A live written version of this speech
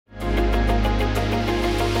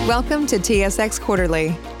Welcome to TSX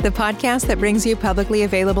Quarterly, the podcast that brings you publicly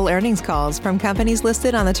available earnings calls from companies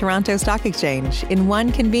listed on the Toronto Stock Exchange in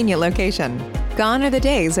one convenient location. Gone are the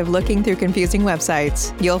days of looking through confusing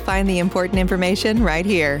websites. You'll find the important information right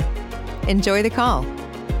here. Enjoy the call.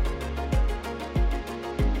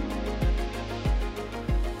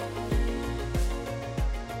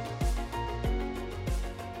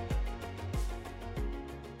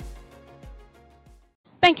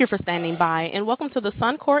 Thank you for standing by, and welcome to the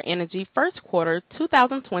Suncor Energy First Quarter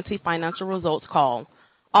 2020 Financial Results Call.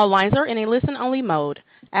 All lines are in a listen-only mode.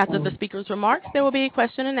 After the speaker's remarks, there will be a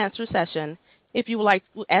question-and-answer session. If you would like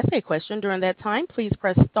to ask a question during that time, please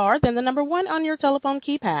press star, then the number 1 on your telephone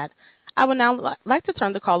keypad. I would now like to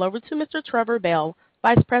turn the call over to Mr. Trevor Bell,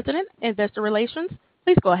 Vice President, Investor Relations.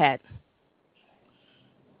 Please go ahead.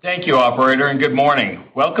 Thank you, Operator, and good morning.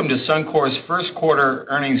 Welcome to Suncor's First Quarter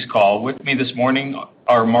Earnings Call. With me this morning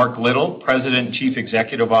are Mark Little, President and Chief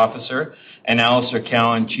Executive Officer, and Alister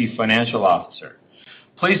Cowan, Chief Financial Officer.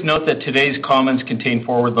 Please note that today's comments contain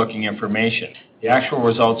forward-looking information. The actual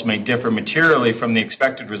results may differ materially from the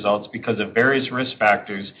expected results because of various risk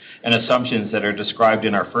factors and assumptions that are described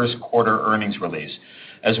in our first quarter earnings release,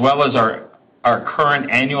 as well as our current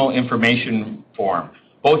annual information form.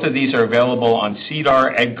 Both of these are available on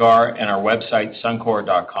SEDAR, EDGAR, and our website,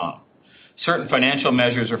 Suncor.com. Certain financial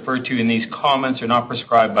measures referred to in these comments are not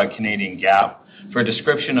prescribed by Canadian GAAP. For a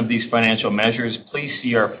description of these financial measures, please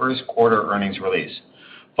see our first quarter earnings release.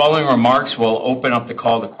 Following remarks, we'll open up the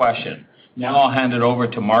call to question. Now I'll hand it over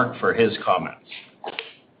to Mark for his comments.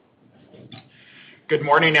 Good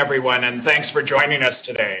morning, everyone, and thanks for joining us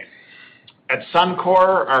today. At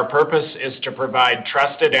Suncor, our purpose is to provide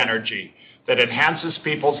trusted energy that enhances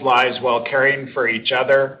people's lives while caring for each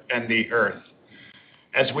other and the earth.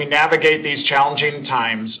 As we navigate these challenging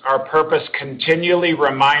times, our purpose continually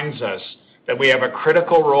reminds us that we have a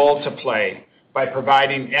critical role to play by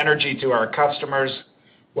providing energy to our customers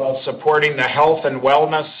while supporting the health and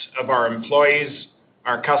wellness of our employees,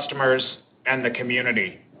 our customers, and the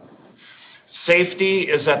community. Safety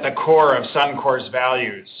is at the core of Suncor's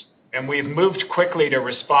values, and we've moved quickly to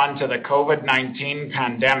respond to the COVID-19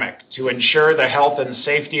 pandemic to ensure the health and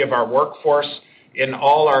safety of our workforce in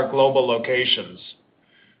all our global locations.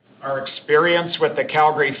 Our experience with the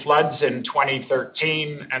Calgary floods in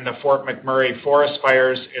 2013 and the Fort McMurray forest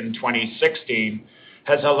fires in 2016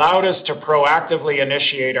 has allowed us to proactively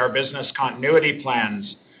initiate our business continuity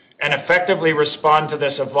plans and effectively respond to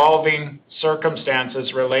this evolving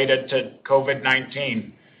circumstances related to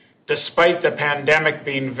COVID-19. Despite the pandemic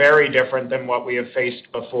being very different than what we have faced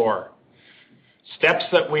before. Steps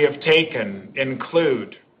that we have taken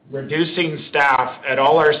include reducing staff at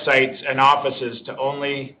all our sites and offices to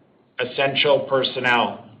only essential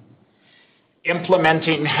personnel,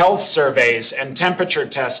 implementing health surveys and temperature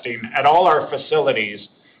testing at all our facilities,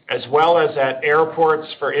 as well as at airports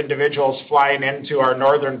for individuals flying into our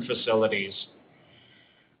northern facilities,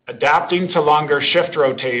 adapting to longer shift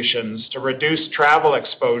rotations to reduce travel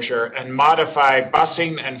exposure and modify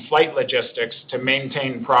busing and flight logistics to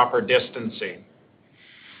maintain proper distancing,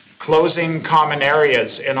 closing common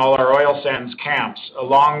areas in all our oil sands camps,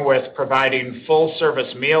 along with providing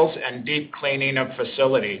full-service meals and deep cleaning of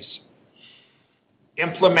facilities,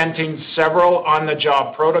 implementing several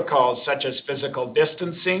on-the-job protocols such as physical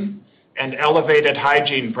distancing and elevated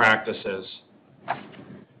hygiene practices,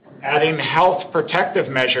 adding health protective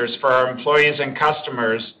measures for our employees and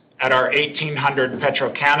customers at our 1,800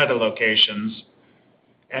 Petro-Canada locations.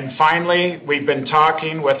 And finally, we've been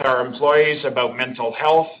talking with our employees about mental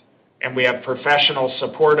health, and we have professional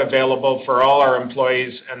support available for all our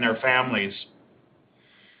employees and their families.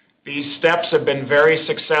 These steps have been very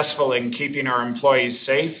successful in keeping our employees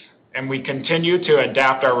safe, and we continue to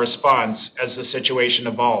adapt our response as the situation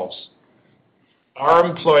evolves. Our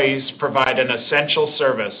employees provide an essential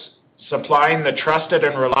service, supplying the trusted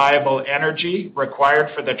and reliable energy required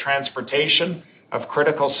for the transportation of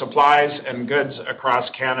critical supplies and goods across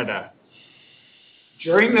Canada.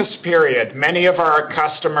 During this period, many of our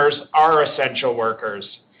customers are essential workers,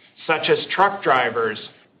 such as truck drivers,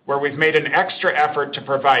 where we've made an extra effort to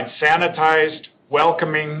provide sanitized,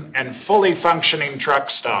 welcoming, and fully functioning truck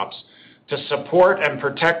stops to support and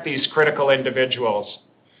protect these critical individuals.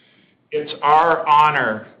 It's our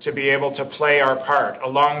honor to be able to play our part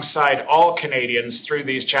alongside all Canadians through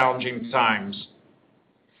these challenging times.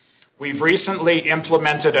 We've recently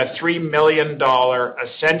implemented a $3 million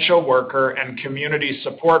essential worker and community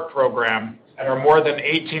support program at our more than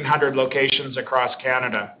 1,800 locations across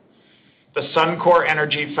Canada. The Suncor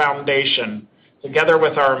Energy Foundation, together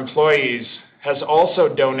with our employees, has also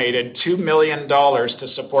donated $2 million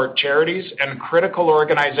to support charities and critical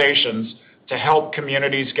organizations to help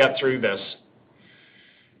communities get through this.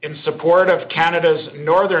 In support of Canada's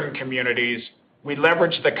northern communities, we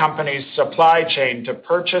leveraged the company's supply chain to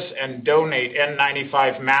purchase and donate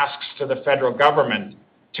N95 masks to the federal government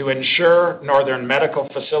to ensure northern medical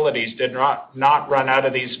facilities did not run out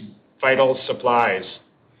of these vital supplies.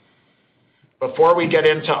 Before we get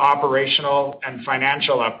into operational and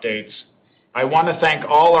financial updates, I want to thank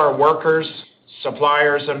all our workers,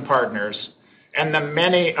 suppliers, and partners, and the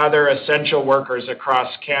many other essential workers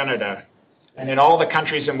across Canada and in all the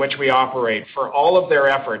countries in which we operate for all of their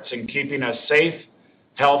efforts in keeping us safe,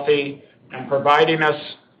 healthy, and providing us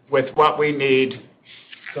with what we need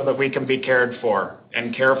so that we can be cared for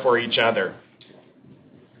and care for each other.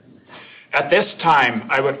 At this time,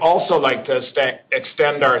 I would also like to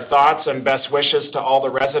extend our thoughts and best wishes to all the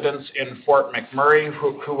residents in Fort McMurray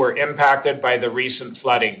who were impacted by the recent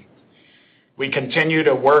flooding. We continue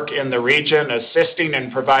to work in the region, assisting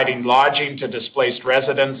and providing lodging to displaced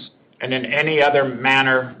residents, and in any other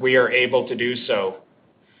manner we are able to do so.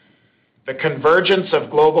 The convergence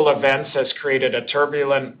of global events has created a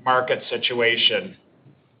turbulent market situation.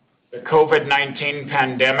 The COVID-19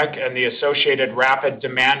 pandemic and the associated rapid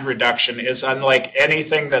demand reduction is unlike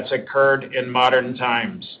anything that's occurred in modern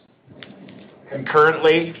times.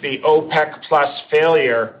 Concurrently, the OPEC Plus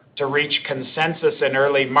failure to reach consensus in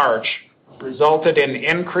early March resulted in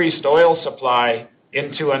increased oil supply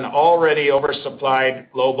into an already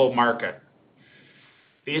oversupplied global market.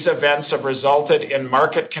 These events have resulted in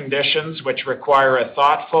market conditions which require a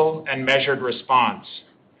thoughtful and measured response.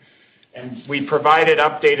 And we provided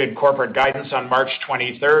updated corporate guidance on March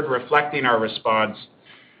 23rd reflecting our response,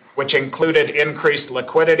 which included increased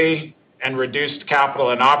liquidity and reduced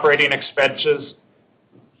capital and operating expenses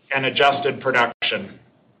and adjusted production.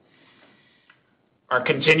 Our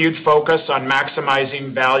continued focus on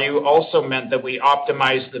maximizing value also meant that we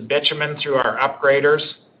optimized the bitumen through our upgraders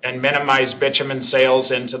and minimized bitumen sales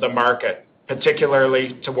into the market,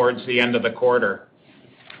 particularly towards the end of the quarter.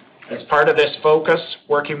 As part of this focus,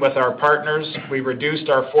 working with our partners, we reduced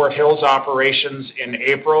our Fort Hills operations in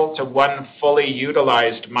April to one fully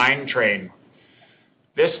utilized mine train.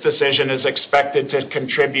 This decision is expected to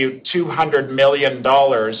contribute $200 million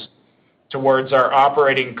towards our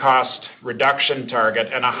operating cost reduction target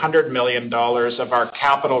and $100 million of our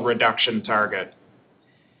capital reduction target.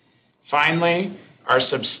 Finally, our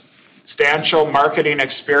substantial marketing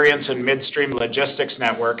experience and midstream logistics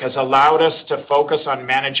network has allowed us to focus on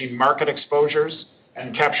managing market exposures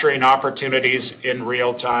and capturing opportunities in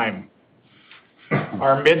real time.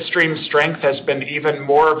 Our midstream strength has been even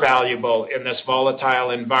more valuable in this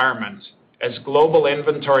volatile environment. As global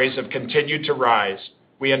inventories have continued to rise,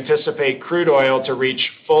 we anticipate crude oil to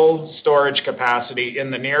reach full storage capacity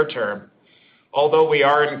in the near term, although we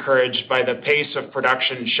are encouraged by the pace of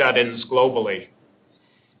production shut-ins globally.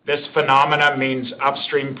 This phenomena means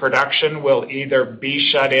upstream production will either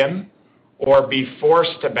be shut in or be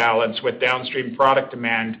forced to balance with downstream product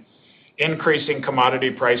demand, increasing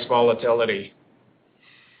commodity price volatility.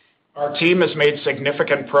 Our team has made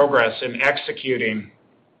significant progress in executing,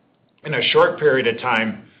 in a short period of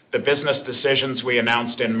time, the business decisions we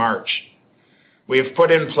announced in March. We have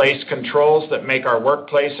put in place controls that make our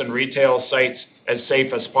workplace and retail sites as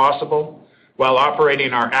safe as possible, while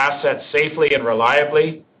operating our assets safely and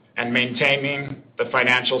reliably and maintaining the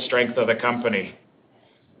financial strength of the company.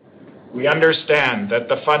 We understand that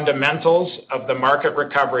the fundamentals of the market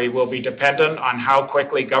recovery will be dependent on how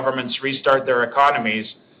quickly governments restart their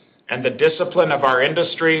economies and the discipline of our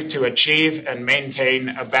industry to achieve and maintain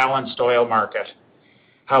a balanced oil market.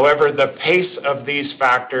 However, the pace of these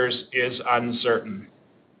factors is uncertain.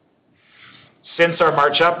 Since our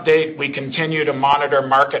March update, we continue to monitor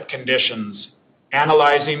market conditions,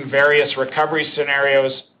 analyzing various recovery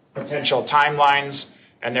scenarios, potential timelines,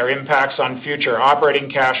 and their impacts on future operating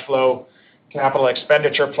cash flow, capital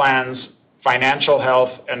expenditure plans, financial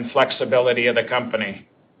health, and flexibility of the company.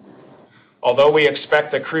 Although we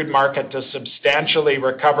expect the crude market to substantially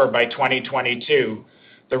recover by 2022,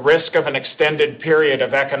 the risk of an extended period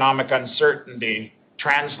of economic uncertainty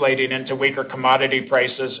translating into weaker commodity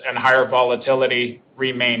prices and higher volatility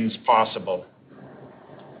remains possible.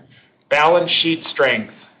 Balance sheet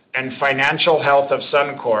strength and financial health of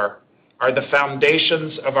Suncor are the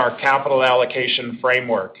foundations of our capital allocation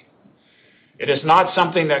framework. It is not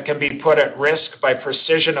something that can be put at risk by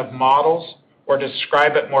precision of models, or to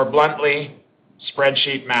describe it more bluntly,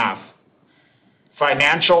 spreadsheet math.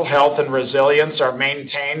 Financial health and resilience are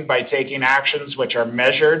maintained by taking actions which are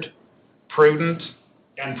measured, prudent,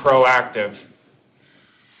 and proactive.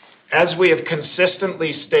 As we have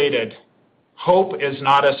consistently stated, hope is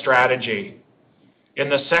not a strategy. In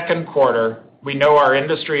the second quarter, we know our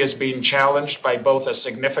industry is being challenged by both a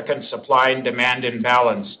significant supply and demand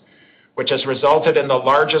imbalance, which has resulted in the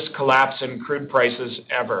largest collapse in crude prices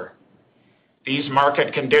ever. These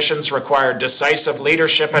market conditions require decisive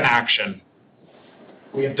leadership and action.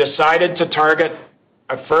 We have decided to target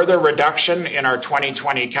a further reduction in our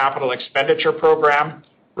 2020 capital expenditure program,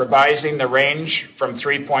 revising the range from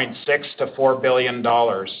 $3.6 to $4 billion.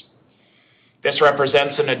 This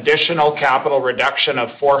represents an additional capital reduction of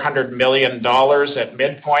 $400 million at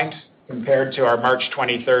midpoint compared to our March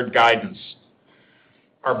 23rd guidance.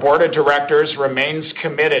 Our board of directors remains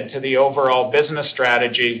committed to the overall business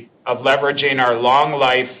strategy of leveraging our long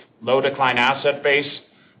life, low decline asset base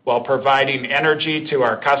while providing energy to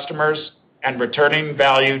our customers and returning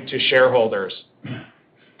value to shareholders.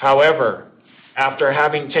 However, after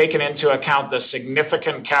having taken into account the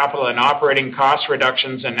significant capital and operating cost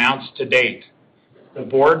reductions announced to date, the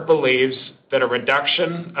board believes that a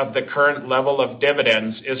reduction of the current level of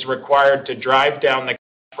dividends is required to drive down the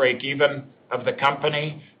break-even of the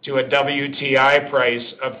company to a WTI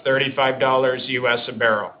price of $35 US a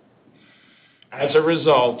barrel. As a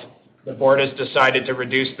result, the board has decided to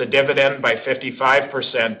reduce the dividend by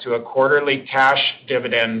 55% to a quarterly cash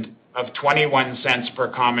dividend of 21 cents per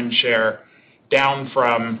common share, down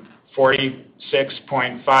from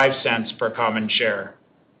 46.5 cents per common share.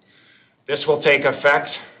 This will take effect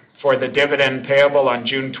for the dividend payable on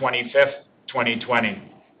June 25th,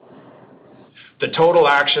 2020. The total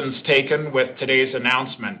actions taken with today's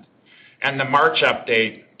announcement and the March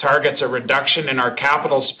update targets a reduction in our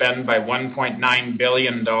capital spend by $1.9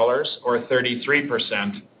 billion, or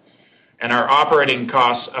 33%, and our operating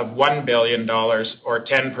costs of $1 billion, or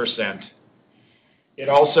 10%. It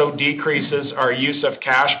also decreases our use of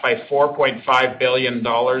cash by $4.5 billion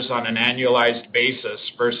on an annualized basis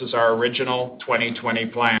versus our original 2020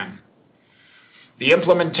 plan. The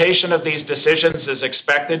implementation of these decisions is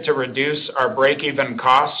expected to reduce our break-even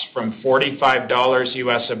costs from $45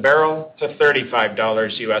 US a barrel to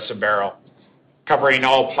 $35 US a barrel, covering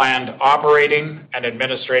all planned operating and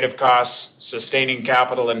administrative costs, sustaining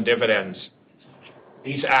capital, and dividends.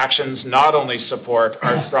 These actions not only support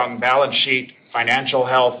our strong balance sheet, financial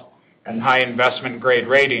health, and high investment grade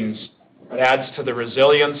ratings, but adds to the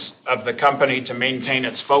resilience of the company to maintain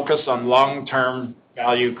its focus on long-term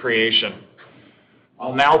value creation.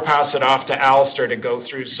 I'll now pass it off to Alister to go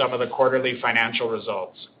through some of the quarterly financial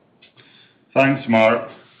results. Thanks, Mark.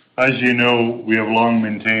 As you know, we have long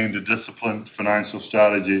maintained a disciplined financial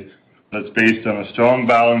strategy that's based on a strong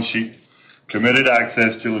balance sheet, committed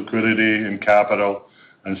access to liquidity and capital,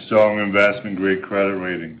 and strong investment-grade credit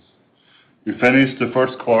ratings. We finished the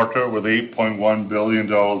first quarter with $8.1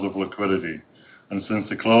 billion of liquidity, and since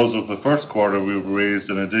the close of the first quarter, we've raised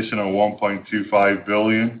an additional $1.25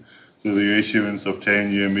 billion through the issuance of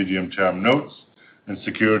 10-year medium-term notes and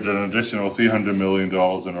secured an additional $300 million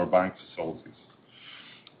in our bank facilities.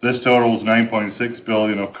 This totals $9.6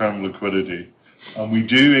 billion of current liquidity, and we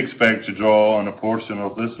do expect to draw on a portion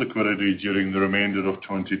of this liquidity during the remainder of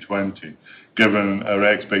 2020, given our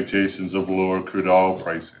expectations of lower crude oil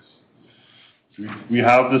prices. We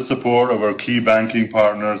have the support of our key banking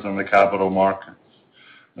partners in the capital markets,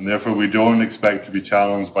 and therefore we don't expect to be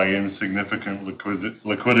challenged by insignificant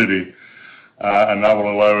liquidity, and that will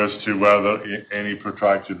allow us to weather any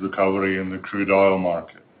protracted recovery in the crude oil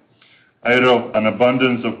market. Out of an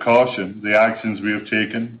abundance of caution, the actions we have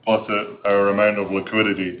taken, plus our amount of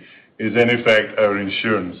liquidity, is in effect our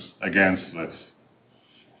insurance against this.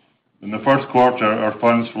 In the first quarter, our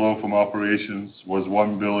funds flow from operations was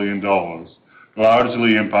 $1 billion,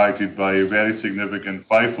 largely impacted by a very significant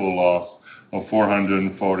FIFO loss of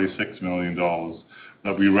 $446 million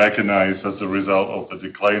that we recognized as a result of the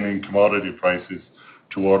declining commodity prices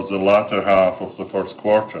towards the latter half of the first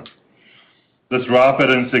quarter. This rapid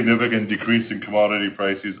and significant decrease in commodity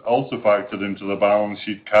prices also factored into the balance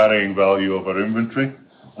sheet carrying value of our inventory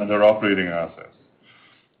and our operating assets.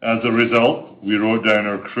 As a result, we wrote down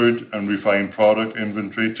our crude and refined product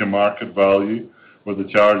inventory to market value with a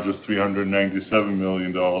charge of $397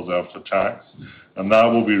 million after tax, and that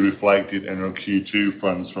will be reflected in our Q2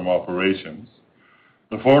 funds from operations.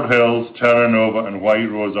 The Fort Hills, Terra Nova, and White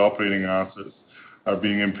Rose operating assets are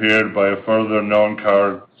being impaired by a further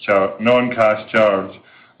non-cash charge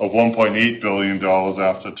of $1.8 billion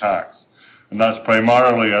after tax, and that's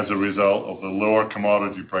primarily as a result of the lower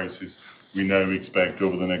commodity prices we now expect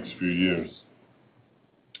over the next few years.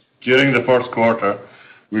 During the first quarter,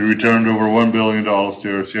 we returned over $1 billion to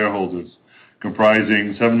our shareholders,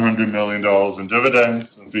 comprising $700 million in dividends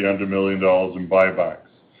and $300 million in buybacks.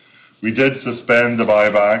 We did suspend the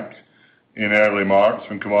buyback in early March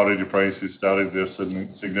when commodity prices started their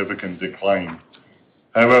significant decline.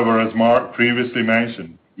 However, as Mark previously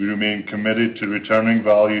mentioned, we remain committed to returning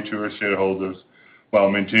value to our shareholders while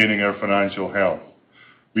maintaining our financial health.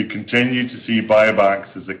 We continue to see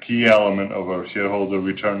buybacks as a key element of our shareholder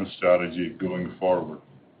return strategy going forward.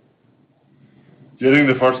 During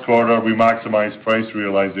the first quarter, we maximized price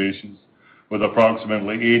realizations with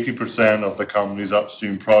approximately 80% of the company's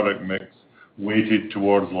upstream product mix weighted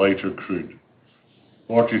towards lighter crude.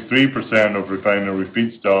 43% of refinery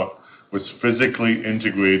feedstock was physically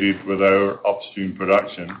integrated with our upstream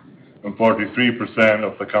production, and 43%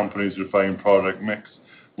 of the company's refined product mix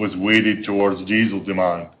was weighted towards diesel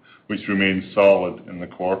demand, which remained solid in the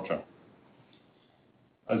quarter.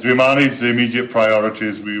 As we manage the immediate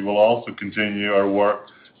priorities, we will also continue our work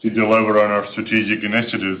to deliver on our strategic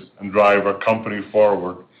initiatives and drive our company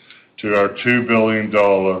forward to our $2 billion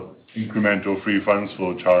incremental free funds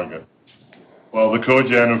flow target. While the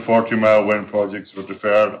Cogen and 40 Mile Wind projects were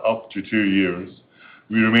deferred up to 2 years,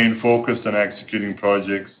 we remain focused on executing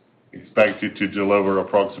projects expected to deliver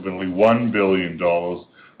approximately $1 billion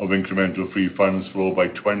of incremental free funds flow by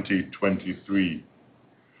 2023.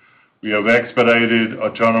 We have expedited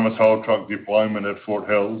autonomous haul truck deployment at Fort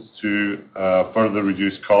Hills to further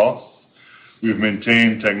reduce costs. We've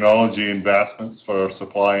maintained technology investments for our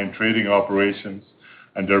supply and trading operations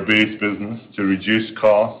and our base business to reduce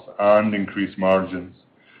costs and increase margins.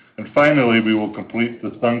 And finally, we will complete the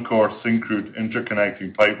Suncor Syncrude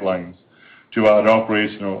interconnecting pipelines to add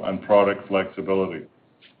operational and product flexibility.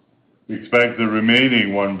 We expect the remaining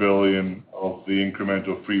 $1 billion of the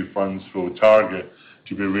incremental free funds flow target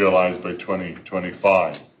to be realized by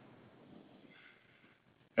 2025.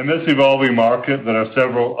 In this evolving market, there are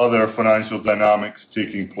several other financial dynamics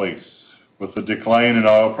taking place. With the decline in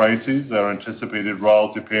oil prices, our anticipated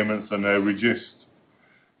royalty payments are now reduced.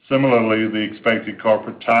 Similarly, the expected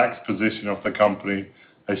corporate tax position of the company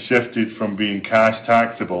has shifted from being cash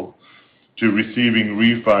taxable to receiving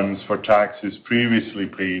refunds for taxes previously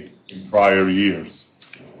paid in prior years.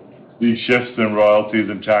 These shifts in royalties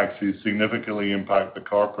and taxes significantly impact the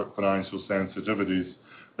corporate financial sensitivities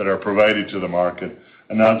that are provided to the market,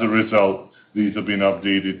 and as a result, these have been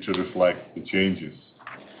updated to reflect the changes.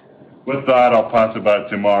 With that, I'll pass it back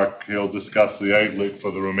to Mark. He'll discuss the outlook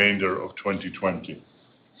for the remainder of 2020.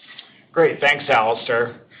 Great. Thanks,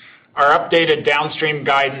 Alister. Our updated downstream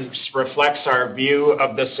guidance reflects our view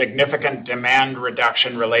of the significant demand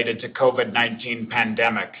reduction related to COVID-19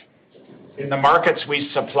 pandemic. In the markets we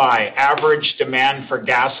supply, average demand for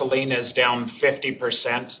gasoline is down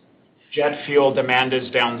 50%, jet fuel demand is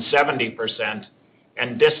down 70%,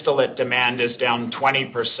 and distillate demand is down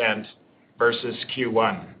 20% versus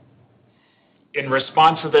Q1. In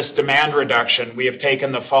response to this demand reduction, we have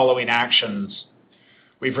taken the following actions.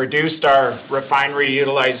 We've reduced our refinery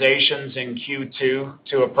utilizations in Q2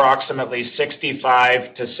 to approximately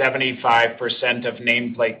 65 to 75% of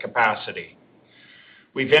nameplate capacity.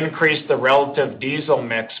 We've increased the relative diesel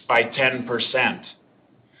mix by 10%.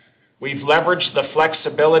 We've leveraged the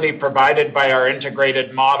flexibility provided by our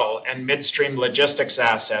integrated model and midstream logistics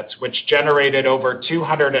assets, which generated over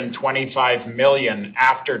 $225 million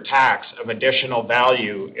after tax of additional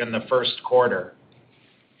value in the first quarter.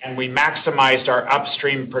 And we maximized our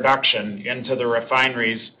upstream production into the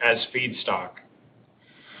refineries as feedstock.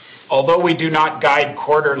 Although we do not guide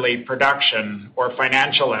quarterly production or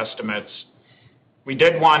financial estimates, we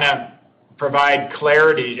did want to provide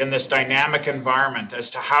clarity in this dynamic environment as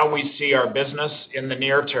to how we see our business in the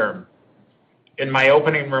near term. In my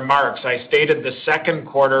opening remarks, I stated the second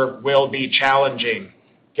quarter will be challenging,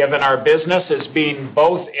 given our business is being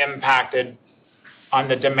both impacted on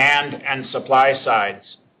the demand and supply sides.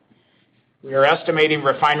 We are estimating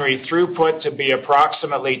refinery throughput to be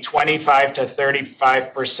approximately 25 to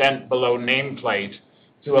 35% below nameplate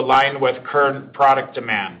to align with current product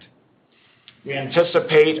demand. We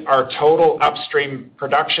anticipate our total upstream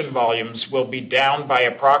production volumes will be down by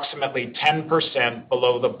approximately 10%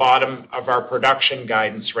 below the bottom of our production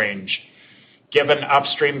guidance range, given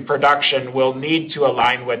upstream production will need to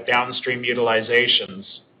align with downstream utilizations.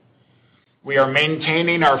 We are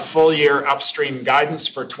maintaining our full-year upstream guidance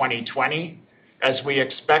for 2020, as we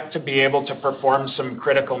expect to be able to perform some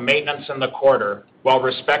critical maintenance in the quarter while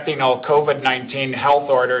respecting all COVID-19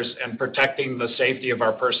 health orders and protecting the safety of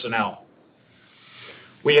our personnel.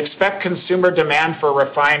 We expect consumer demand for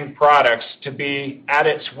refined products to be at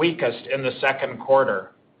its weakest in the second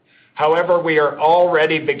quarter. However, we are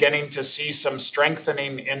already beginning to see some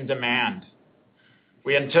strengthening in demand.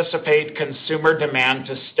 We anticipate consumer demand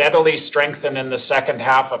to steadily strengthen in the second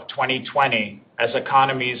half of 2020 as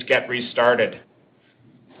economies get restarted.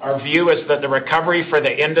 Our view is that the recovery for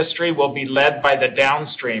the industry will be led by the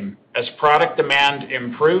downstream as product demand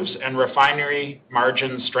improves and refinery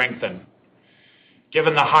margins strengthen.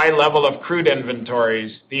 Given the high level of crude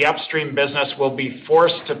inventories, the upstream business will be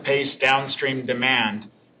forced to pace downstream demand,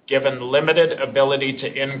 given limited ability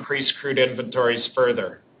to increase crude inventories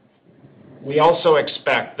further. We also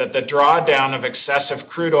expect that the drawdown of excessive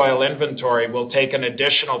crude oil inventory will take an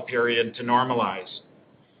additional period to normalize.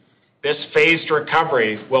 This phased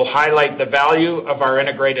recovery will highlight the value of our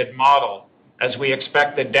integrated model as we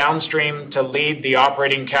expect the downstream to lead the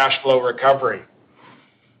operating cash flow recovery.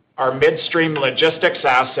 Our midstream logistics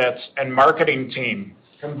assets and marketing team,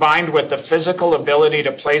 combined with the physical ability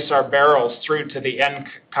to place our barrels through to the end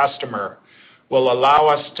customer, will allow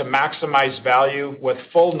us to maximize value with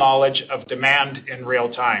full knowledge of demand in real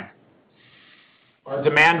time. Our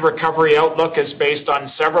demand recovery outlook is based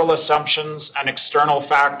on several assumptions and external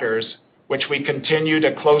factors which we continue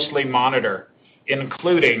to closely monitor,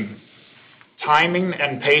 including timing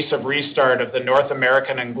and pace of restart of the North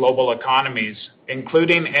American and global economies,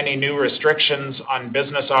 including any new restrictions on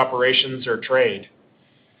business operations or trade,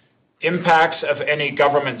 impacts of any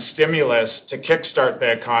government stimulus to kickstart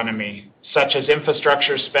the economy, such as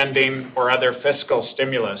infrastructure spending or other fiscal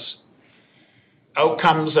stimulus,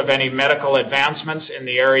 outcomes of any medical advancements in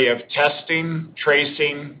the area of testing,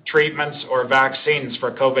 tracing, treatments, or vaccines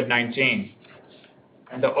for COVID-19,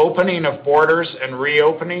 and the opening of borders and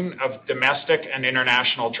reopening of domestic and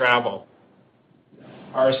international travel.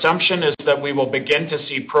 Our assumption is that we will begin to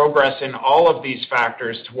see progress in all of these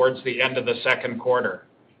factors towards the end of the second quarter,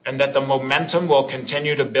 and that the momentum will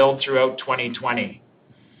continue to build throughout 2020.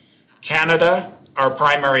 Canada, our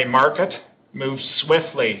primary market, moves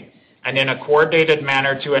swiftly and in a coordinated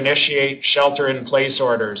manner to initiate shelter-in-place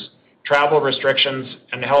orders, travel restrictions,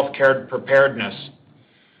 and healthcare preparedness.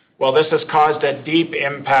 While this has caused a deep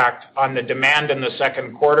impact on the demand in the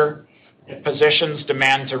second quarter, it positions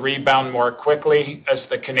demand to rebound more quickly as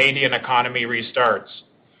the Canadian economy restarts.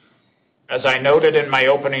 As I noted in my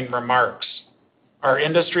opening remarks, our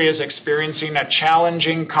industry is experiencing a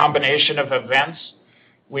challenging combination of events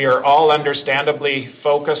we are all understandably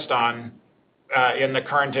focused on in the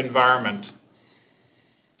current environment.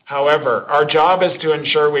 However, our job is to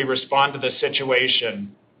ensure we respond to the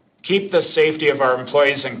situation, keep the safety of our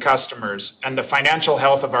employees and customers, and the financial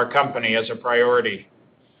health of our company as a priority.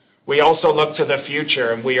 We also look to the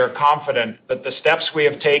future, and we are confident that the steps we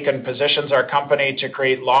have taken positions our company to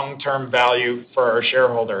create long-term value for our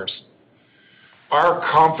shareholders. Our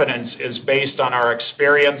confidence is based on our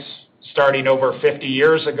experience starting over 50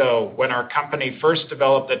 years ago when our company first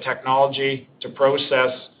developed the technology to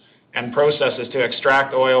processes to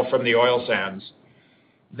extract oil from the oil sands.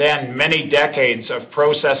 Then many decades of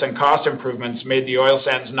process and cost improvements made the oil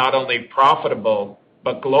sands not only profitable,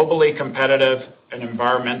 but globally competitive and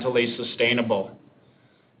environmentally sustainable.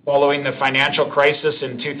 Following the financial crisis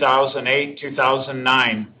in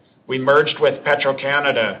 2008-2009, we merged with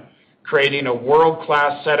Petro-Canada, creating a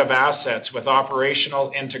world-class set of assets with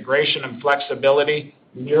operational integration and flexibility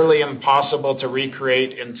nearly impossible to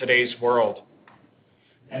recreate in today's world.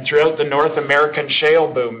 And throughout the North American shale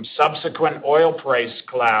boom, subsequent oil price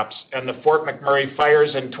collapse, and the Fort McMurray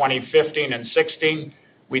fires in 2015 and 16,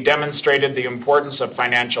 we demonstrated the importance of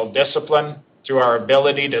financial discipline through our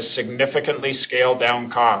ability to significantly scale down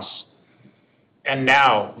costs. And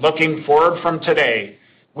now, looking forward from today,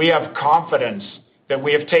 we have confidence that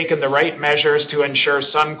we have taken the right measures to ensure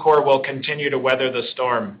Suncor will continue to weather the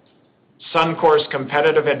storm. Suncor's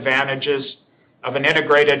competitive advantages of an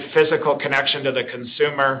integrated physical connection to the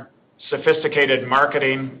consumer, sophisticated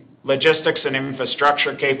marketing, logistics and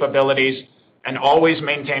infrastructure capabilities, and always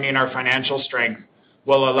maintaining our financial strength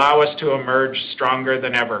will allow us to emerge stronger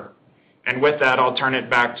than ever. And with that, I'll turn it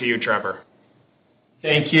back to you, Trevor.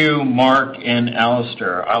 Thank you, Mark and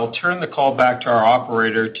Alister. I will turn the call back to our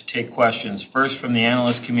operator to take questions, first from the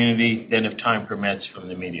analyst community, then if time permits, from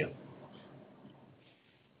the media.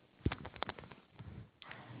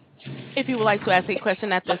 If you would like to ask a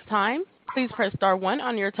question at this time, please press star 1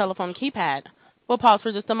 on your telephone keypad. We'll pause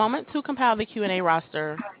for just a moment to compile the Q&A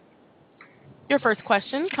roster. Your first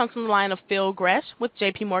question comes from the line of Phil Gresh with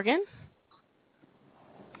J.P. Morgan.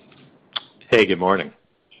 Hey, good morning.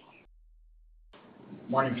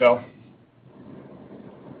 Morning, Phil.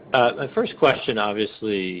 My first question,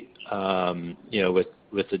 obviously,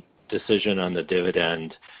 with the decision on the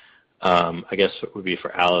dividend, I guess it would be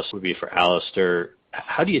for Alister.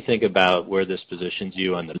 How do you think about where this positions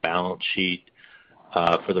you on the balance sheet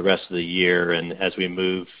for the rest of the year, and as we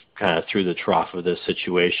move kind of through the trough of this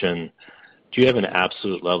situation, do you have an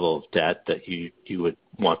absolute level of debt that you would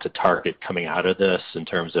want to target coming out of this in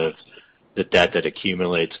terms of the debt that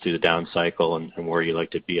accumulates through the down cycle and where you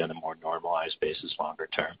like to be on a more normalized basis longer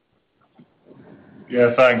term?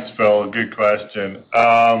 Yeah, thanks, Phil. Good question.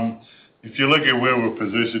 If you look at where we're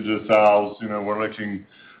positioned ourselves, we're looking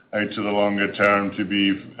out to the longer term to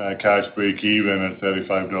be cash break even at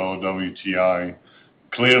 $35 WTI.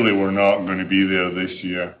 Clearly, we're not going to be there this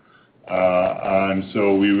year. And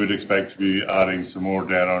so we would expect to be adding some more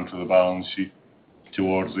debt onto the balance sheet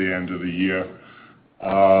towards the end of the year.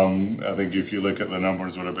 I think if you look at the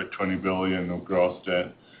numbers, we're about $20 billion of gross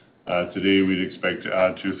debt. Today, we'd expect to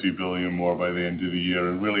add $2-3 billion more by the end of the year.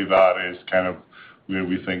 And really that is kind of where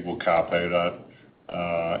we think we'll cap out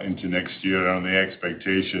at into next year, on the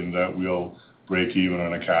expectation that we'll break even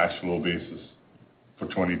on a cash flow basis for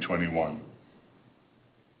 2021.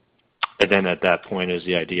 And then at that point, is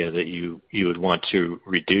the idea that you would want to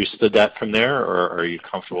reduce the debt from there, or are you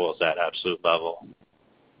comfortable with that absolute level?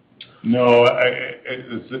 No,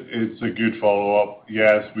 it's a good follow-up.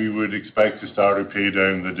 Yes, we would expect to start to pay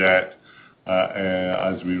down the debt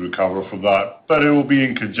as we recover from that. But it will be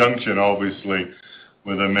in conjunction, obviously,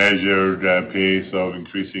 with a measured pace of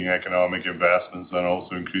increasing economic investments and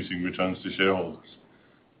also increasing returns to shareholders.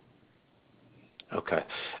 Okay.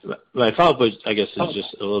 My follow-up, I guess, is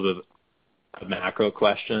just a little bit of a macro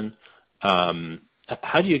question.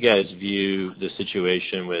 How do you guys view the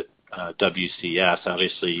situation with WCS?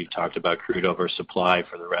 Obviously, you've talked about crude oversupply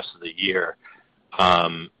for the rest of the year,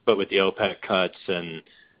 but with the OPEC cuts and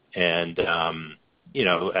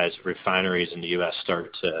as refineries in the U.S.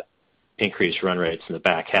 start to increase run rates in the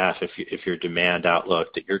back half, if your demand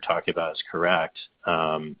outlook that you're talking about is correct,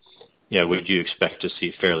 would you expect to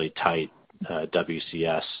see fairly tight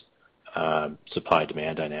WCS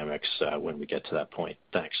supply-demand dynamics when we get to that point?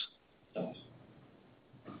 Thanks.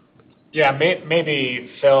 Yeah,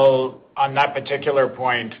 maybe, Phil, on that particular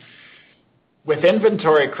point, with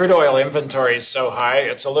inventory, crude oil inventory is so high,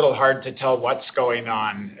 it's a little hard to tell what's going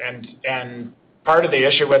on. And part of the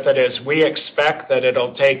issue with it is we expect that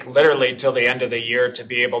it'll take literally till the end of the year to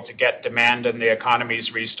be able to get demand and the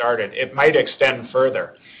economy's restarted. It might extend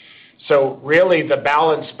further. So really the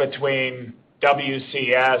balance between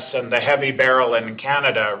WCS and the heavy barrel in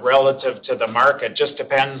Canada relative to the market just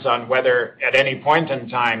depends on whether at any point in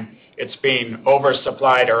time it's being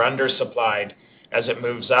oversupplied or undersupplied as it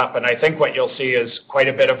moves up. And I think what you'll see is quite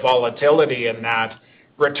a bit of volatility in that,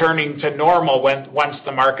 returning to normal once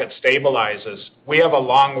the market stabilizes. We have a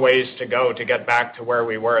long ways to go to get back to where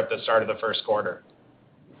we were at the start of the first quarter.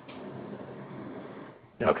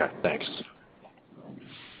 Okay, thanks.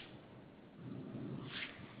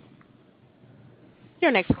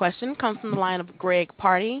 Your next question comes from the line of Greg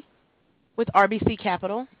Pardy with RBC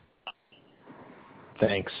Capital.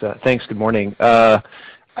 Thanks. Good morning.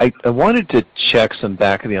 I wanted to check some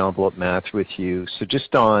back-of-the-envelope math with you. So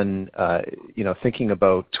just on, thinking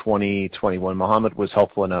about 2021, Mohammed was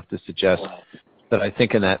helpful enough to suggest that I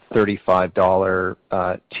think in that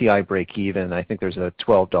 $35 TI break-even, I think there's a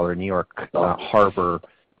 $12 New York Harbor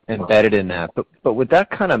embedded in that. But would that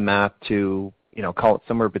kind of map to, call it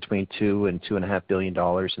somewhere between $2 and $2.5 billion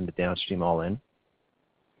in the downstream all-in?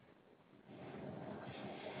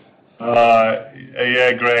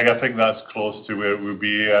 Yeah, Greg, I think that's close to where it would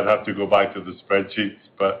be. I'd have to go back to the spreadsheets,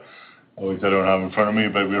 but always I don't have in front of me,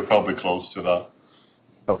 but we're probably close to that.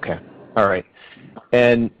 Okay. All right.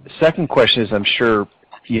 And second question is, I'm sure,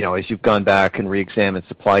 as you've gone back and re-examined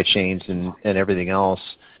supply chains and everything else,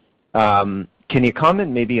 can you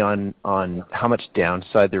comment maybe on how much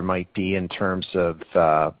downside there might be in terms of,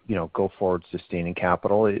 go forward sustaining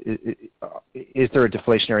capital? Is there a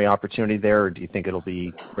deflationary opportunity there, or do you think it'll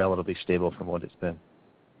be relatively stable from what it's been?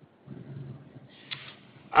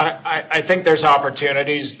 I think there's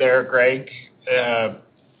opportunities there, Greg.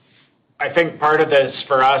 I think part of this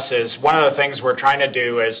for us is one of the things we're trying to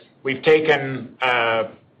do is we've taken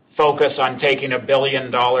focus on taking $1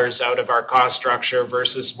 billion out of our cost structure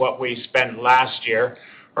versus what we spent last year,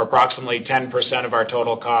 or approximately 10% of our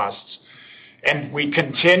total costs. And we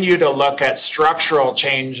continue to look at structural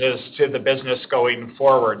changes to the business going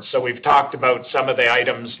forward. So we've talked about some of the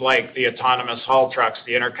items like the autonomous haul trucks,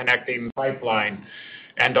 the interconnecting pipeline,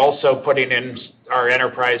 and also putting in our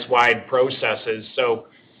enterprise-wide processes. So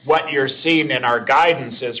what you're seeing in our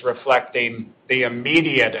guidance is reflecting the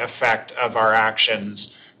immediate effect of our actions.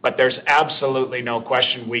 But there's absolutely no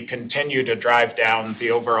question we continue to drive down the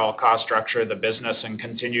overall cost structure of the business and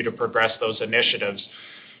continue to progress those initiatives.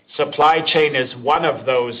 Supply chain is one of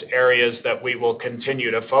those areas that we will continue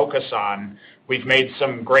to focus on. We've made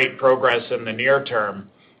some great progress in the near term,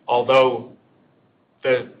 although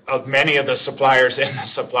many of the suppliers in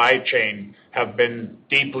the supply chain have been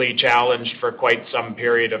deeply challenged for quite some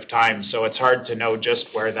period of time. So it's hard to know just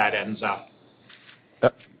where that ends up.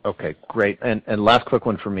 Okay, great. And last quick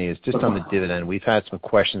one for me is just on the dividend. We've had some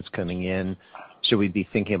questions coming in. Should we be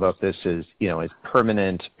thinking about this as, as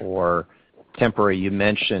permanent or temporary? You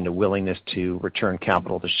mentioned a willingness to return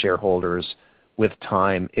capital to shareholders with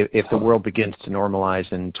time. If the world begins to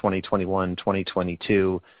normalize in 2021,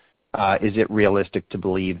 2022, is it realistic to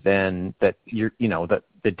believe then that that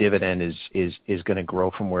the dividend is going to grow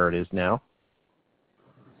from where it is now?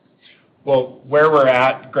 Well, where we're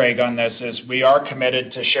at, Greg, on this is we are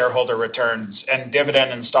committed to shareholder returns, and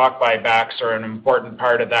dividend and stock buybacks are an important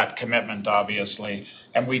part of that commitment, obviously,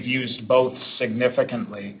 and we've used both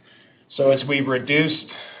significantly. So as we reduced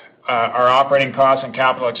our operating costs and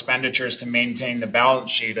capital expenditures to maintain the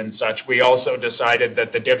balance sheet and such, we also decided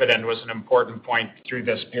that the dividend was an important point through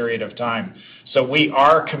this period of time. So we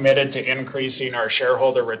are committed to increasing our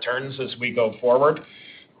shareholder returns as we go forward,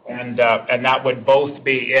 and that would both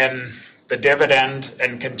be in the dividend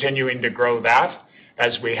and continuing to grow that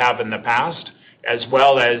as we have in the past, as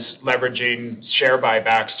well as leveraging share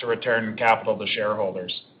buybacks to return capital to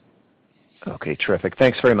shareholders. Okay, terrific.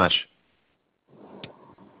 Thanks very much.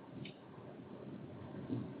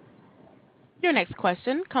 Your next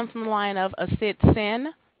question comes from the line of Asit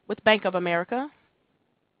Sen with Bank of America.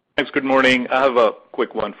 Thanks. Good morning. I have a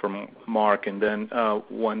quick one for Mark and then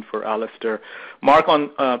one for Alister. Mark,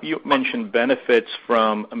 you mentioned benefits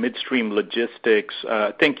from midstream logistics.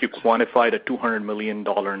 I think you quantified a $200 million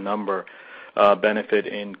number benefit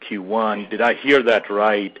in Q1. Did I hear that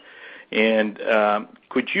right? And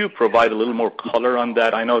could you provide a little more color on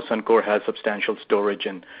that? I know Suncor has substantial storage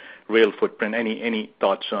and rail footprint. Any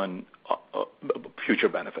thoughts on future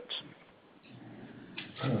benefits?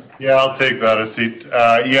 Yeah, I'll take that, Asit.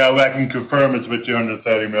 I can confirm it's about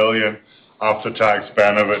 $230 million after-tax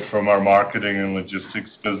benefit from our marketing and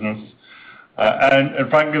logistics business. And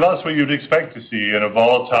frankly, that's what you'd expect to see in a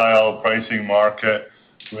volatile pricing market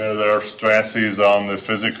where there are stresses on the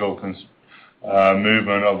physical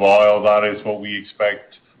movement of oil. That is what we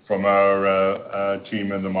expect from our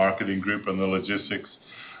team in the marketing group and the logistics,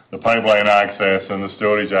 the pipeline access and the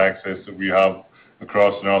storage access that we have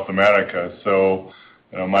across North America. So,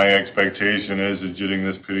 my expectation is that during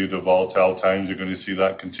this period of volatile times, you're going to see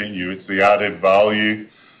that continue. It's the added value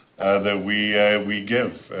that we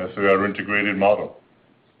give through our integrated model.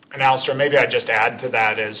 And Alister, maybe I just add to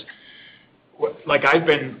that is, I've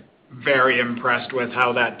been very impressed with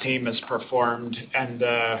how that team has performed and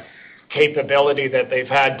the capability that they've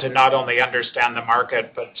had to not only understand the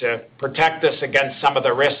market, but to protect us against some of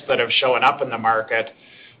the risks that have shown up in the market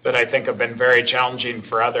that I think have been very challenging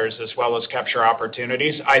for others, as well as capture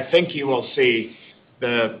opportunities. I think you will see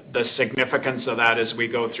the significance of that as we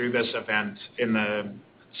go through this event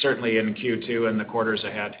certainly in Q2 and the quarters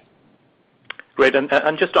ahead. Great.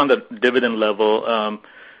 And just on the dividend level,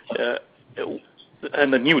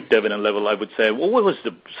 and the new dividend level, I would say, what was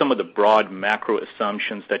some of the broad macro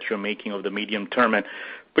assumptions that you're making of the medium term? And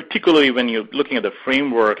particularly when you're looking at the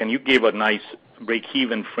framework, and you gave a nice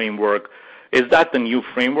break-even framework, is that the new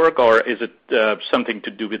framework, or is it something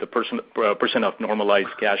to do with the percent of normalized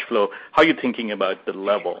cash flow? How are you thinking about the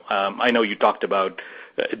level? I know you talked about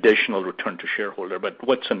additional return to shareholder, but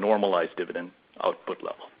what's a normalized dividend output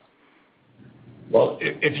level? Well,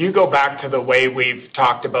 if you go back to the way we've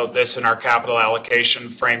talked about this in our capital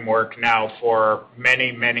allocation framework now for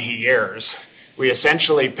many, many years, we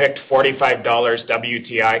essentially picked $45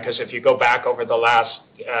 WTI, because if you go back over the last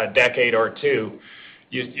decade or two,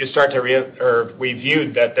 you start to we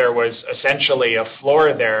viewed that there was essentially a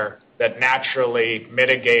floor there that naturally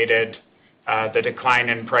mitigated the decline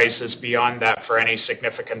in prices beyond that for any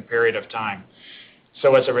significant period of time.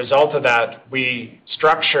 So as a result of that, we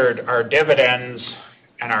structured our dividends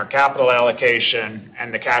and our capital allocation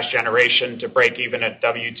and the cash generation to break even at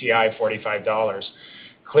WTI $45.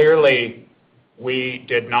 Clearly, we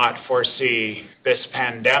did not foresee this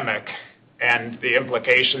pandemic and the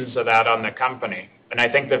implications of that on the company. And I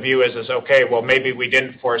think the view is okay, well, maybe we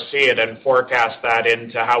didn't foresee it and forecast that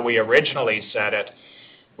into how we originally set it.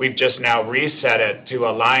 We've just now reset it to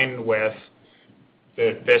align with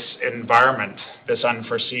this environment, this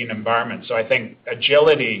unforeseen environment. So I think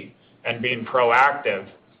agility and being proactive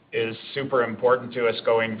is super important to us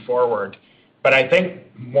going forward. But I think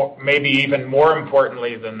maybe even more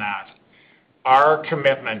importantly than that, our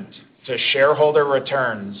commitment to shareholder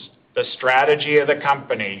returns, the strategy of the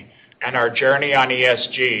company, and our journey on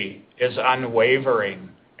ESG is unwavering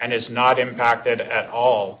and is not impacted at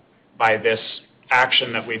all by this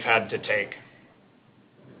action that we've had to take.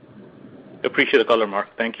 Appreciate the color, Mark.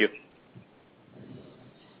 Thank you.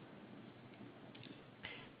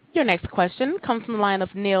 Your next question comes from the line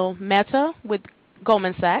of Neil Mehta with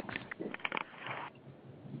Goldman Sachs.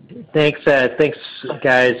 Thanks,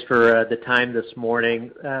 guys, for the time this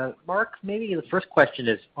morning. Mark, maybe the first question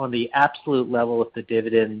is on the absolute level of the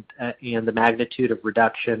dividend and the magnitude of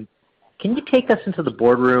reduction. Can you take us into the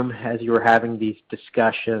boardroom as you were having these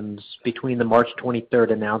discussions between the March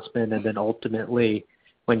 23rd announcement and then ultimately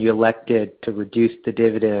when you elected to reduce the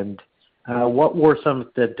dividend? What were some of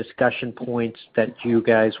the discussion points that you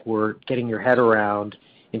guys were getting your head around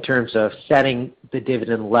in terms of setting the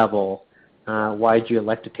dividend level? Why did you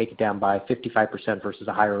elect to take it down by 55% versus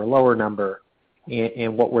a higher or lower number?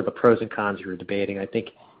 And what were the pros and cons you were debating? I think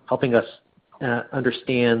helping us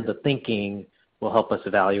understand the thinking will help us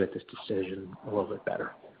evaluate this decision a little bit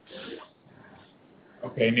better.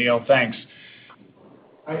 Okay, Neil, thanks.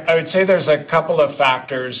 I would say there's a couple of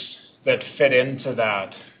factors that fit into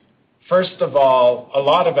that. First of all, a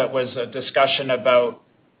lot of it was a discussion about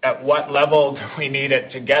at what level do we need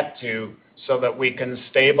it to get to so that we can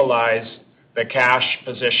stabilize the cash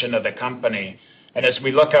position of the company. And as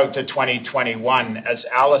we look out to 2021, as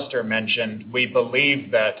Alister mentioned, we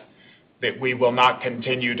believe that we will not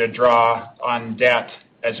continue to draw on debt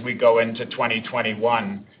as we go into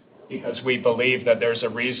 2021 because we believe that there's a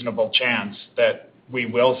reasonable chance that we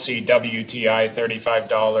will see WTI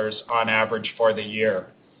 $35 on average for the year.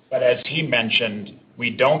 But as he mentioned,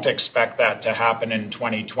 we don't expect that to happen in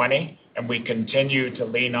 2020, and we continue to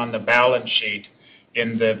lean on the balance sheet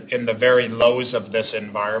in the very lows of this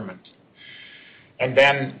environment. And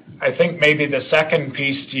then I think maybe the second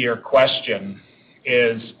piece to your question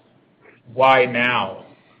is why now?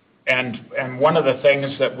 And one of the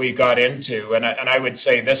things that we got into, and I would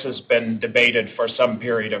say this has been debated for some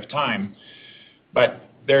period of time, but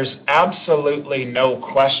there's absolutely no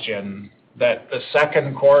question that the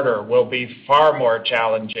second quarter will be far more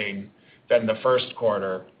challenging than the first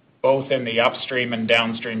quarter, both in the upstream and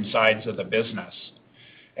downstream sides of the business.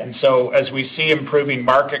 And so as we see improving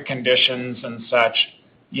market conditions and such,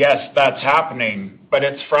 yes, that's happening, but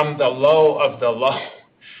it's from the low of the low.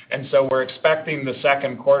 And so we're expecting the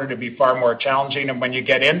second quarter to be far more challenging. And when you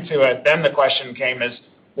get into it, then the question came is,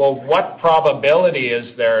 well, what probability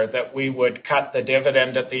is there that we would cut the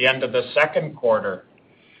dividend at the end of the second quarter?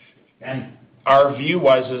 And our view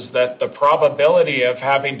was that the probability of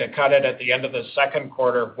having to cut it at the end of the second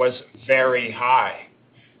quarter was very high.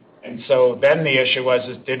 And so then the issue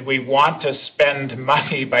was, did we want to spend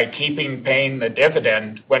money by paying the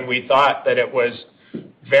dividend when we thought that it was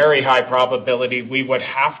very high probability we would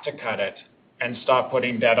have to cut it and stop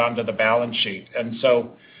putting debt onto the balance sheet? And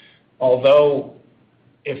so although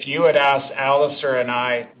if you had asked Alister and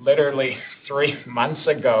I literally 3 months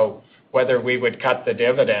ago whether we would cut the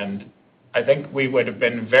dividend, I think we would have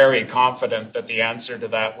been very confident that the answer to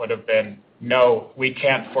that would have been, no, we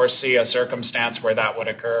can't foresee a circumstance where that would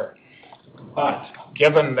occur. But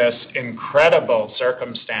given this incredible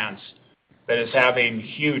circumstance that is having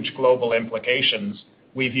huge global implications,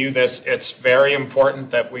 we view this, it's very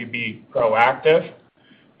important that we be proactive,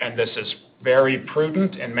 and this is very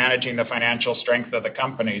prudent in managing the financial strength of the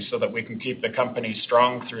company so that we can keep the company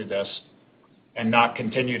strong through this and not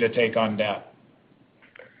continue to take on debt.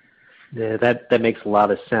 Yeah, that makes a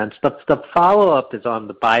lot of sense. The follow-up is on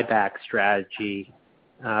the buyback strategy,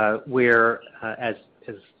 where as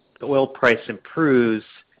the oil price improves,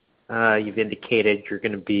 you've indicated you're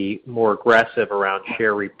going to be more aggressive around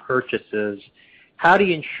share repurchases. How do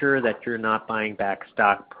you ensure that you're not buying back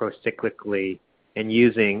stock pro-cyclically and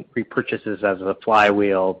using repurchases as a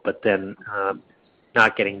flywheel, but then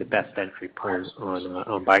not getting the best entry point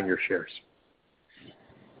on buying your shares?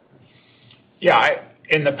 Yeah,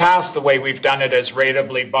 in the past, the way we've done it is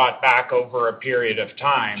ratably bought back over a period of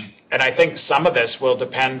time. And I think some of this will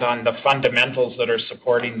depend on the fundamentals that are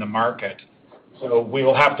supporting the market. So we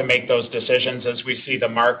will have to make those decisions as we see the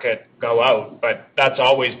market go out. But that's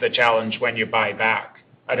always the challenge when you buy back.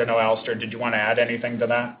 I don't know, Alister, did you want to add anything to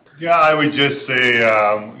that? Yeah, I would just say,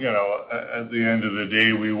 at the end of the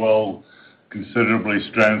day, we will considerably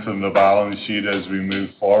strengthen the balance sheet as we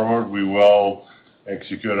move forward. We will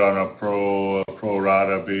execute on a pro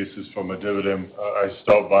rata basis from a dividend,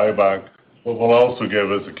 stock buyback, but will also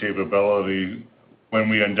give us the capability when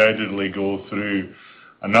we undoubtedly go through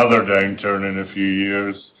another downturn in a few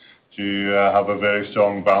years to have a very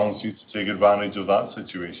strong balance sheet to take advantage of that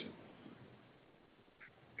situation.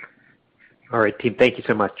 All right, team, thank you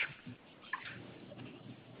so much.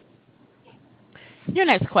 Your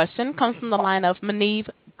next question comes from the line of Manav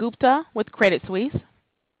Gupta with Credit Suisse.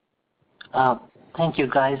 Thank you,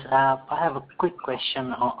 guys. I have a quick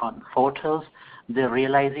question on Fort Hills. The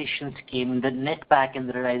realizations the net back and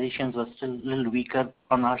the realizations was still a little weaker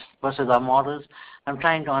on ours versus our models. I'm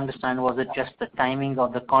trying to understand, was it just the timing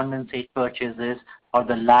of the condensate purchases or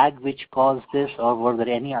the lag which caused this, or were there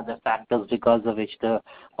any other factors because of which the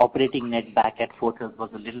operating net back at Fort Hills was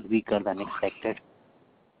a little weaker than expected?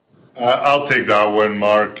 I'll take that one,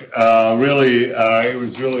 Mark. It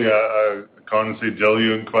was really a condensate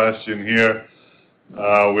diluent question here,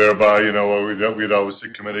 whereby we'd obviously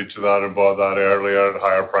committed to that and bought that earlier at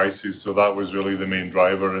higher prices, so that was really the main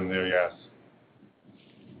driver in there, yes.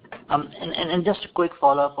 And just a quick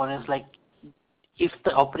follow-up on it, like if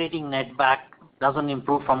the operating net back doesn't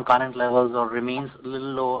improve from current levels or remains a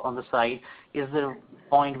little low on the side, is there a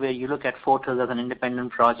point where you look at Fort Hills as an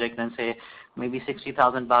independent project and say maybe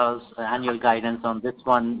 60,000 barrels annual guidance on this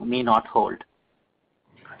one may not hold?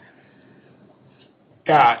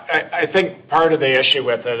 Yeah, I think part of the issue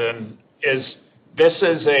with it is this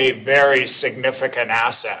is a very significant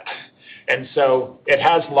asset. And so it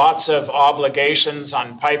has lots of obligations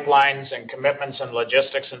on pipelines and commitments and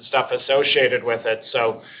logistics and stuff associated with it.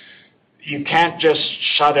 So you can't just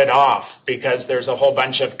shut it off because there's a whole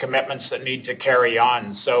bunch of commitments that need to carry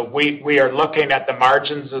on. So we are looking at the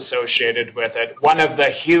margins associated with it. One of the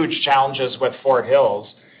huge challenges with Fort Hills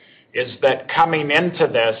is that coming into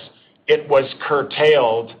this, it was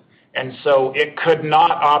curtailed, and so it could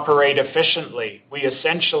not operate efficiently. We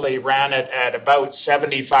essentially ran it at about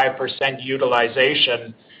 75%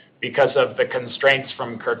 utilization because of the constraints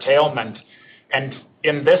from curtailment. And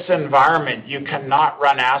in this environment, you cannot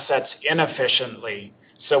run assets inefficiently.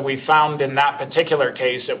 So we found in that particular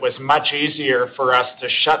case, it was much easier for us to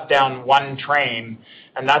shut down one train,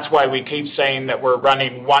 and that's why we keep saying that we're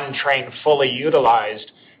running one train fully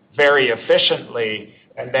utilized very efficiently,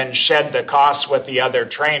 and then shed the costs with the other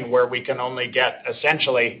train where we can only get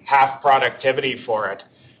essentially half productivity for it.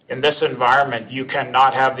 In this environment, you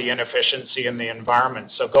cannot have the inefficiency in the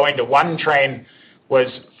environment. So going to one train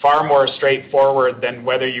was far more straightforward than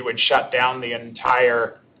whether you would shut down the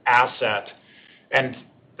entire asset. And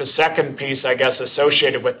the second piece, I guess,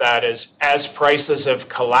 associated with that is as prices have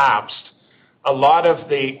collapsed, a lot of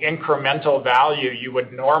the incremental value you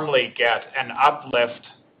would normally get an uplift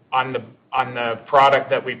on the product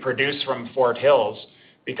that we produce from Fort Hills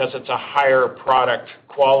because it's a higher product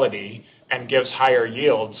quality and gives higher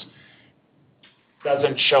yields,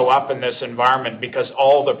 doesn't show up in this environment because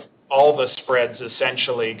all the spreads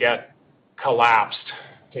essentially get collapsed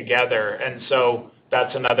together. And so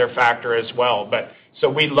that's another factor as well. But so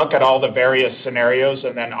we look at all the various scenarios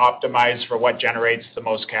and then optimize for what generates the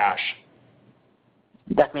most cash.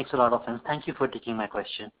 That makes a lot of sense. Thank you for taking my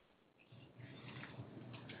question.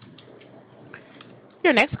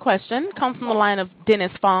 Your next question comes from the line of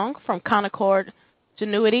Dennis Fong from Canaccord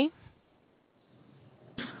Genuity.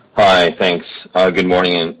 Hi, thanks. Good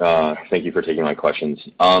morning, and thank you for taking my questions.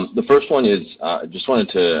 The first one is just wanted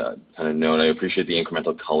to kind of note, I appreciate the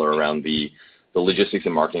incremental color around the logistics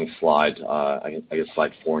and marketing slide, I guess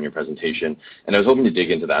slide 4 in your presentation, and I was hoping to dig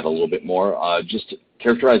into that a little bit more. Just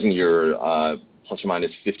characterizing your plus or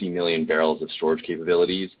minus 50 million barrels of storage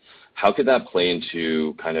capabilities, how could that play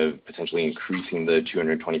into kind of potentially increasing the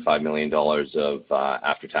 $225 million of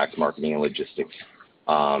after-tax marketing and logistics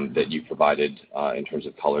that you provided in terms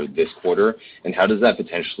of color this quarter? And how does that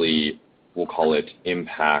potentially, we'll call it,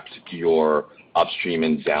 impact your upstream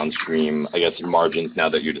and downstream, I guess, margins now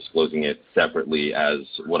that you're disclosing it separately as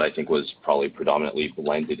what I think was probably predominantly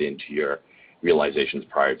blended into your realizations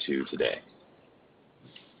prior to today?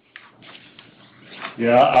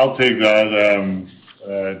 Yeah, I'll take that,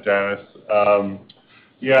 Dennis.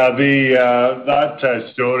 That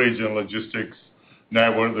storage and logistics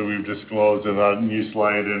network that we've disclosed in that new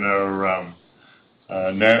slide in our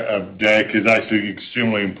deck is actually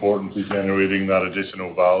extremely important to generating that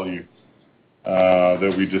additional value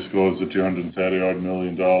that we disclosed, the $230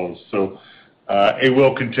 million. So it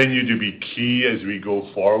will continue to be key as we go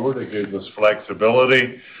forward. It gives us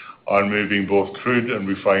flexibility on moving both crude and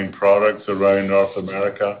refined products around North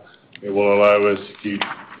America. It will allow us to keep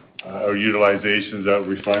our utilizations at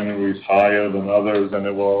refineries higher than others, and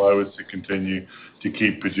it will allow us to continue to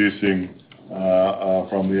keep producing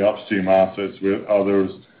from the upstream assets with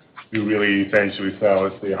others who really essentially sell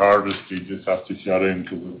us the hardest. You just have to shut in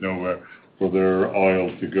because there's nowhere for their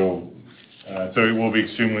oil to go. So it will be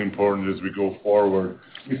extremely important as we go forward.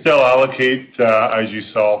 We still allocate, as you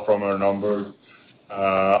saw from our numbers,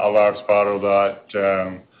 a large part of that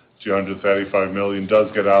 $235 million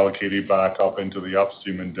does get allocated back up into the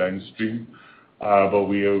upstream and downstream. But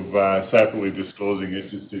we have separately disclosing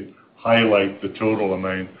it just to highlight the total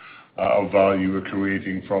amount of value we're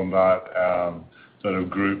creating from that sort of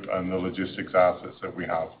group and the logistics assets that we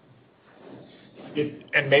have.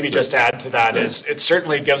 And maybe just to add to that is it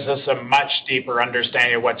certainly gives us a much deeper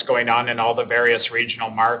understanding of what's going on in all the various regional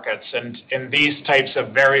markets. And in these types of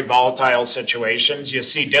very volatile situations, you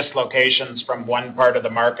see dislocations from one part of the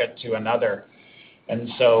market to another. And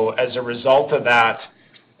so as a result of that,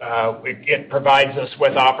 it provides us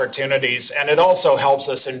with opportunities, and it also helps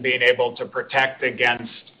us in being able to protect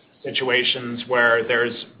against situations where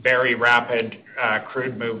there's very rapid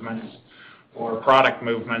crude movements or product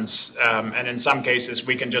movements, and in some cases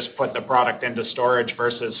we can just put the product into storage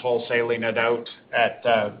versus wholesaling it out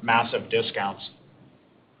at massive discounts.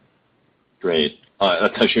 Great.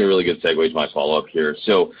 That's actually a really good segue to my follow-up here.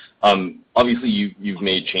 So obviously you've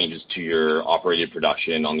made changes to your operated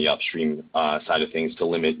production on the upstream side of things to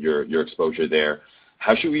limit your exposure there.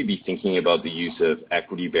 How should we be thinking about the use of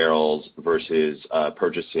equity barrels versus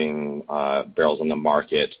purchasing barrels on the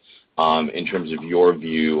market in terms of your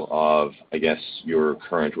view of, I guess, your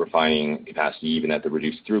current refining capacity, even at the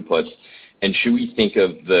reduced throughputs? And should we think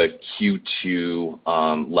of the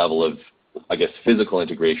Q2 level of, I guess, physical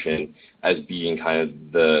integration as being kind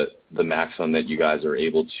of the maximum that you guys are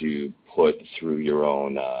able to put through your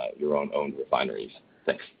own owned refineries?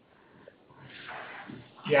 Thanks.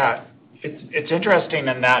 Yeah, it's interesting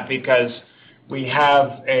in that because we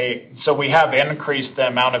have increased the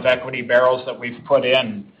amount of equity barrels that we've put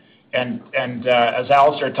in. And as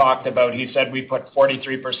Alister talked about, he said we put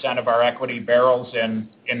 43% of our equity barrels in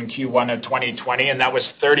Q1 of 2020, and that was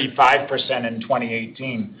 35% in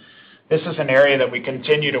 2018. This is an area that we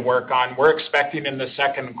continue to work on. We're expecting in the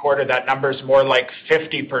second quarter that number's more like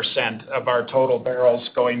 50% of our total barrels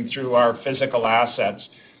going through our physical assets.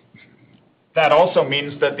 That also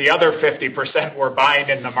means that the other 50% we're buying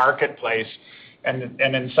in the marketplace, and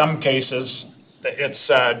in some cases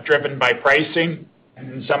it's driven by pricing,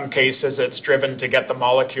 and in some cases it's driven to get the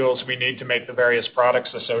molecules we need to make the various products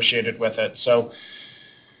associated with it. So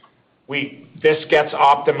this gets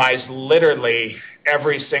optimized literally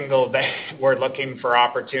every single day. We're looking for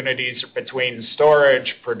opportunities between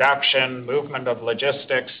storage, production, movement of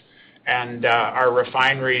logistics, and our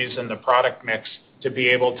refineries and the product mix to be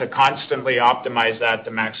able to constantly optimize that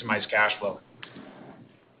to maximize cash flow.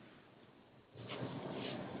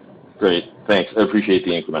 Great. Thanks. I appreciate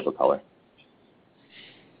the incremental color.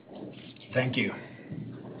 Thank you.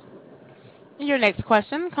 Your next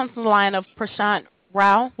question comes from the line of Prashant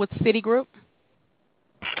Rao with Citigroup.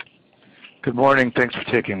 Good morning. Thanks for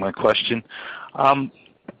taking my question. I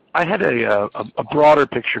had a broader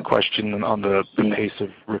picture question on the pace of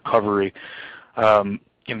recovery.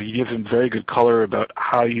 You give some very good color about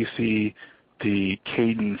how you see the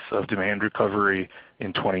cadence of demand recovery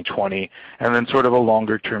in 2020, and then sort of a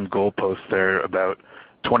longer-term goalpost there about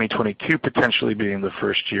 2022 potentially being the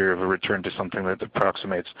first year of a return to something that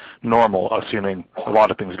approximates normal, assuming a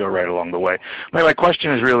lot of things go right along the way. My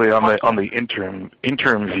question is really on the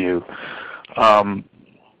interim view,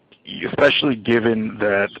 especially given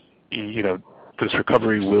that this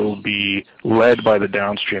recovery will be led by the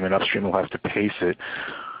downstream and upstream will have to pace it.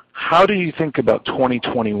 How do you think about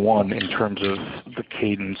 2021 in terms of the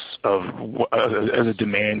cadence of as a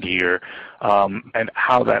demand year, and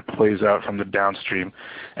how that plays out from the downstream?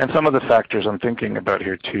 And some of the factors I'm thinking about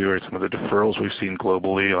here too are some of the deferrals we've seen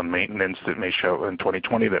globally on maintenance that may show in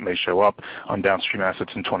 2020 that may show up on downstream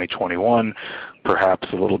assets in 2021, perhaps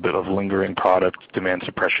a little bit of lingering product demand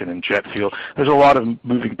suppression in jet fuel. There's a lot of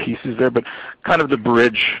moving pieces there, but kind of the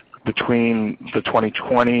bridge between the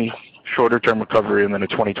 2020 shorter-term recovery and then a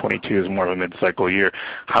 2022 is more of a mid-cycle year.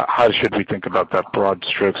 How should we think about that broad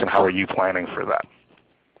strokes, and how are you planning for that?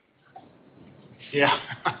 Yeah,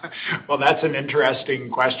 well, that's an interesting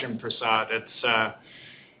question, Prasad.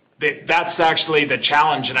 That's actually the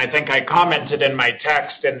challenge, and I think I commented in my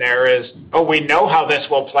text in there is, we know how this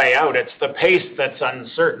will play out. It's the pace that's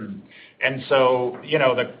uncertain. And so,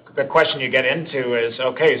 the question you get into is,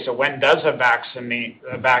 okay, so when does a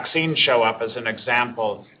vaccine show up as an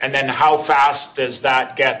example? And then how fast does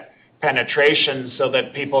that get penetration so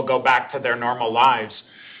that people go back to their normal lives?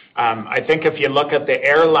 I think if you look at the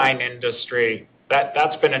airline industry,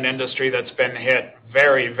 that's been an industry that's been hit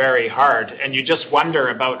very, very hard. And you just wonder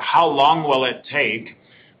about how long will it take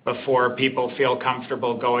before people feel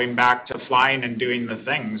comfortable going back to flying and doing the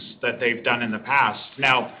things that they've done in the past.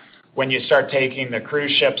 Now, when you start taking the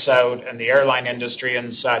cruise ships out and the airline industry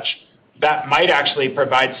and such, that might actually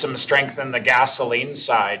provide some strength in the gasoline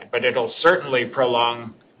side, but it'll certainly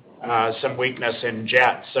prolong some weakness in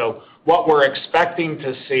jet. So what we're expecting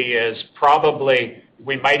to see is probably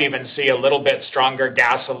we might even see a little bit stronger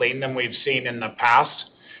gasoline than we've seen in the past.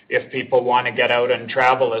 if people want to get out and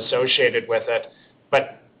travel associated with it.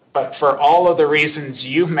 But for all of the reasons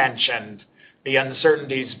you mentioned, the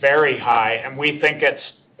uncertainty is very high, and we think it's,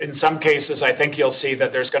 in some cases, I think you'll see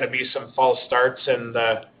that there's going to be some false starts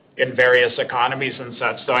in various economies and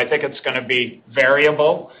such. So I think it's going to be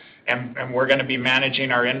variable, and we're going to be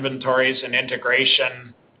managing our inventories and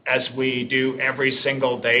integration as we do every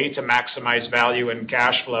single day to maximize value and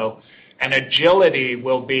cash flow. And agility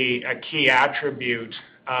will be a key attribute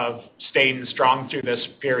of staying strong through this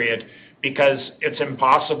period, because it's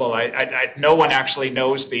impossible. No one actually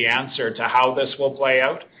knows the answer to how this will play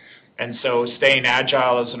out. And so staying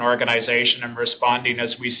agile as an organization and responding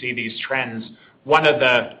as we see these trends. One of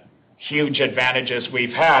the huge advantages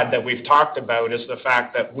we've had that we've talked about is the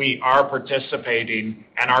fact that we are participating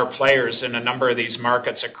and are players in a number of these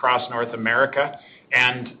markets across North America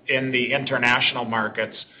and in the international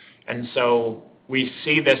markets. And so we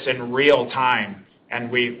see this in real time, and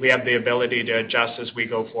we have the ability to adjust as we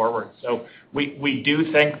go forward. So we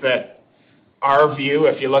do think that our view,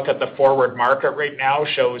 if you look at the forward market right now,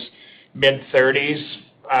 shows mid-30s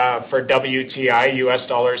for WTI, US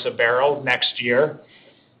dollars a barrel next year.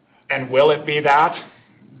 And will it be that?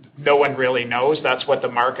 No one really knows. That's what the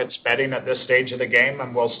market's betting at this stage of the game,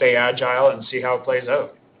 and we'll stay agile and see how it plays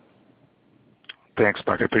out. Thanks,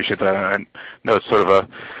 Mark. I appreciate that. I know it's sort of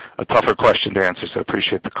a tougher question to answer, so I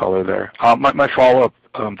appreciate the color there. My follow-up,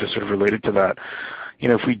 just sort of related to that,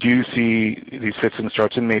 if we do see these fits and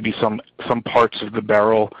starts and maybe some parts of the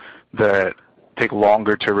barrel that take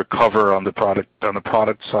longer to recover on the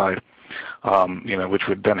product side, which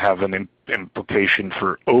would then have an implication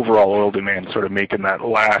for overall oil demand, sort of making that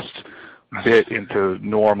last bit into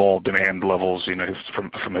normal demand levels,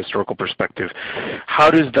 from a historical perspective. How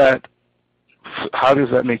does that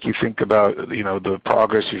make you think about, the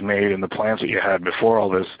progress you've made and the plans that you had before all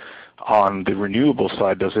this on the renewable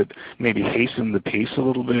side? Does it maybe hasten the pace a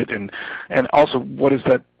little bit? And also, what is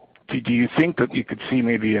that? Do you think that you could see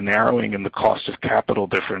maybe a narrowing in the cost of capital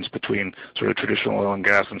difference between sort of traditional oil and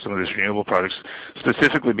gas and some of these renewable products,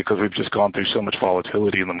 specifically because we've just gone through so much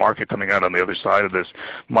volatility in the market coming out on the other side of this?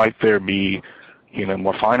 Might there be,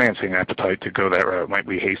 more financing appetite to go that route? Might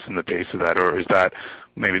we hasten the pace of that, or is that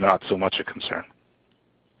maybe not so much a concern?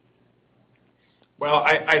 Well,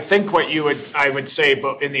 I think what I would say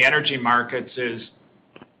in the energy markets is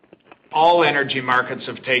all energy markets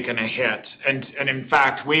have taken a hit. And in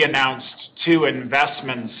fact, we announced two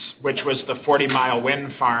investments, which was the 40 Mile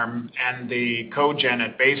wind farm and the cogen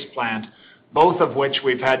at Base Plant, both of which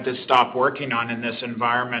we've had to stop working on in this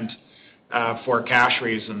environment for cash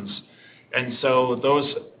reasons. And so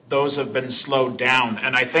those have been slowed down.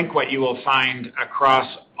 And I think what you will find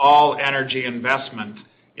across all energy investment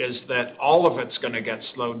is that all of it's going to get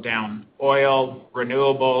slowed down. Oil,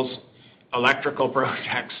 renewables, electrical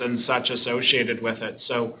projects and such associated with it.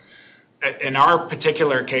 So in our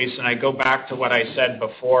particular case, and I go back to what I said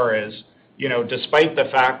before, is, despite the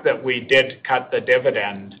fact that we did cut the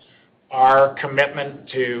dividend, our commitment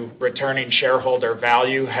to returning shareholder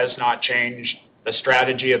value has not changed. The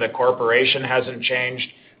strategy of the corporation hasn't changed,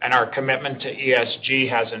 and our commitment to ESG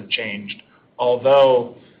hasn't changed.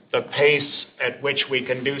 Although the pace at which we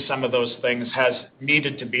can do some of those things has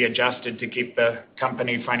needed to be adjusted to keep the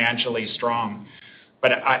company financially strong.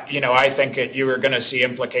 But I think you are going to see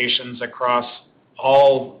implications across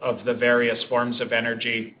all of the various forms of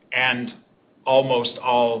energy and almost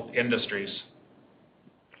all industries.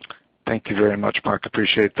 Thank you very much, Mark.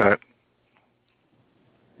 Appreciate that.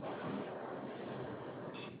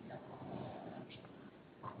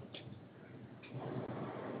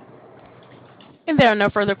 And there are no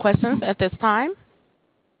further questions at this time.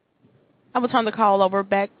 I will turn the call over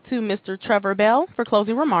back to Mr. Trevor Bell for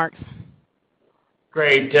closing remarks.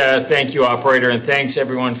 Great. Thank you, operator, and thanks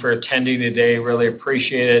everyone for attending today. Really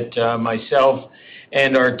appreciate it. Myself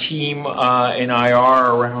and our team in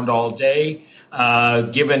IR around all day.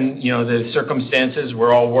 Given the circumstances,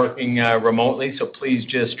 we're all working remotely, so please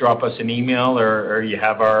just drop us an email or you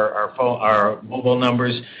have our mobile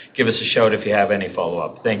numbers. Give us a shout if you have any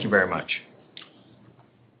follow-up. Thank you very much.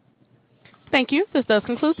 Thank you. This does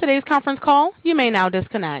conclude today's conference call. You may now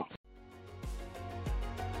disconnect.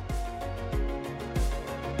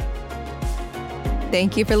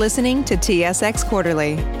 Thank you for listening to TSX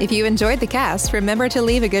Quarterly. If you enjoyed the cast, remember to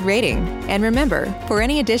leave a good rating. And remember, for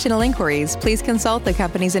any additional inquiries, please consult the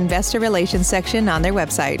company's investor relations section on their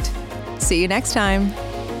website. See you next time.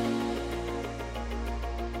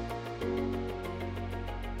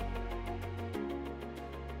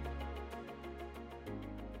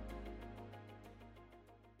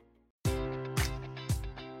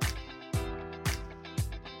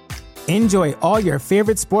 Enjoy all your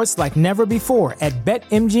favorite sports like never before at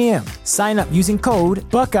BetMGM. Sign up using code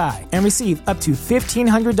Buckeye and receive up to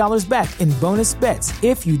 $1,500 back in bonus bets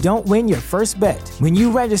if you don't win your first bet. When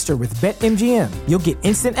you register with BetMGM, you'll get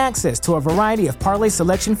instant access to a variety of parlay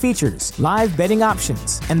selection features, live betting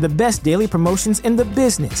options, and the best daily promotions in the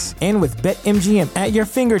business. And with BetMGM at your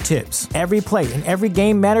fingertips, every play and every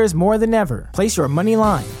game matters more than ever. Place your money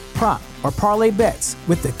line, prop, or parlay bets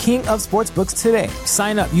with the king of sportsbooks today.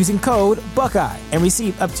 Sign up using code Buckeye and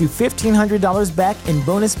receive up to $1,500 back in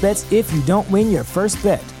bonus bets if you don't win your first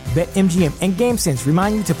bet. BetMGM and GameSense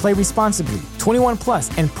remind you to play responsibly. 21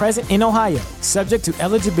 plus and present in Ohio, subject to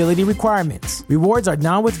eligibility requirements. Rewards are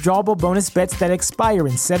non-withdrawable bonus bets that expire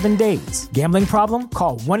in 7 days. Gambling problem?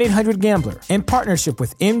 Call 1-800-GAMBLER in partnership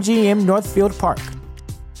with MGM Northfield Park.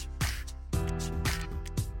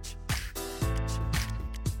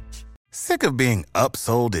 Sick of being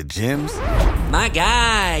upsold at gyms? My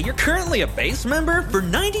guy, you're currently a base member? For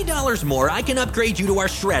 $90 more, I can upgrade you to our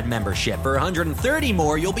Shred membership. For $130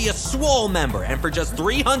 more, you'll be a Swole member. And for just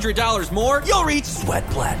 $300 more, you'll reach Sweat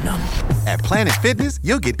Platinum. At Planet Fitness,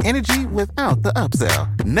 you'll get energy without the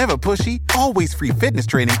upsell. Never pushy, always free fitness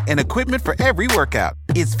training and equipment for every workout.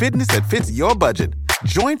 It's fitness that fits your budget.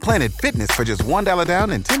 Join Planet Fitness for just $1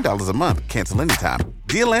 down and $10 a month. Cancel anytime.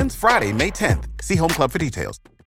 Deal ends Friday, May 10th. See Home Club for details.